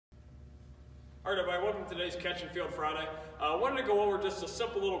All right, everybody, welcome to today's Catch and Field Friday. I wanted to go over just a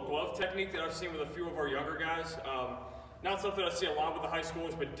simple little glove technique that I've seen with a few of our younger guys. Not something I see a lot with the high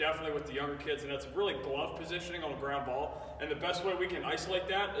schoolers, but definitely with the younger kids, and that's really glove positioning on a ground ball. And the best way we can isolate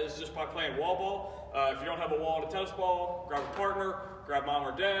that is just by playing wall ball. If you don't have a wall and a tennis ball, grab a partner, grab mom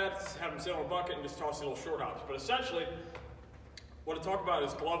or dad, have them sit on a bucket and just toss the little short hops. But essentially, what I talk about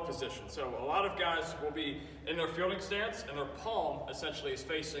is glove position. So a lot of guys will be in their fielding stance, and their palm essentially is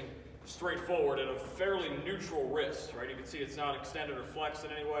facing straight forward at a fairly neutral wrist, right? You can see it's not extended or flexed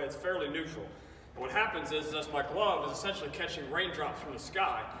in any way, it's fairly neutral. And what happens is my glove is essentially catching raindrops from the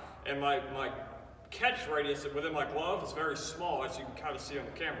sky, and my catch radius within my glove is very small, as you can kind of see on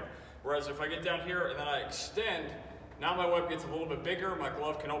the camera. Whereas if I get down here and then I extend, now my web gets a little bit bigger, my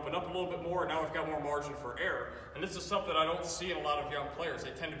glove can open up a little bit more, and now I've got more margin for error. And this is something I don't see in a lot of young players.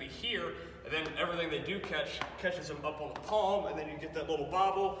 They tend to be here, and then everything they do catches them up on the palm, and then you get that little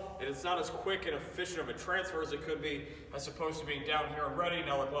bobble, and it's not as quick and efficient of a transfer as it could be, as opposed to being down here and ready.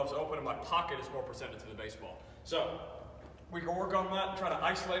 Now the glove's open and my pocket is more presented to the baseball. So we can work on that and try to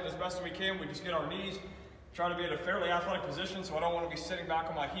isolate it as best as we can. We just get our knees, try to be in a fairly athletic position, so I don't want to be sitting back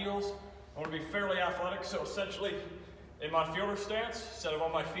on my heels. I want to be fairly athletic, so essentially in my fielder stance, instead of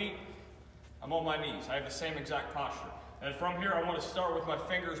on my feet, I'm on my knees. I have the same exact posture. And from here, I want to start with my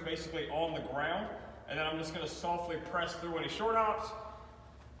fingers basically on the ground, and then I'm just going to softly press through any short hops.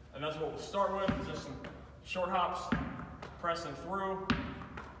 And that's what we'll start with, is just some short hops, pressing through.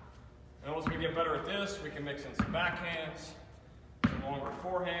 And once we get better at this, we can mix in some backhands, some longer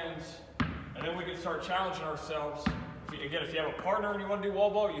forehands, and then we can start challenging ourselves. Again, if you have a partner and you want to do wall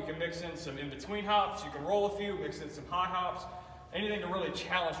ball, you can mix in some in-between hops, you can roll a few, mix in some high hops, anything to really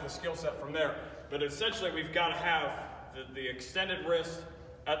challenge the skill set from there. But essentially, we've got to have the extended wrist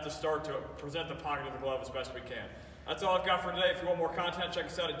at the start to present the pocket of the glove as best we can. That's all I've got for today. If you want more content, check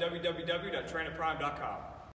us out at www.trainingprime.com.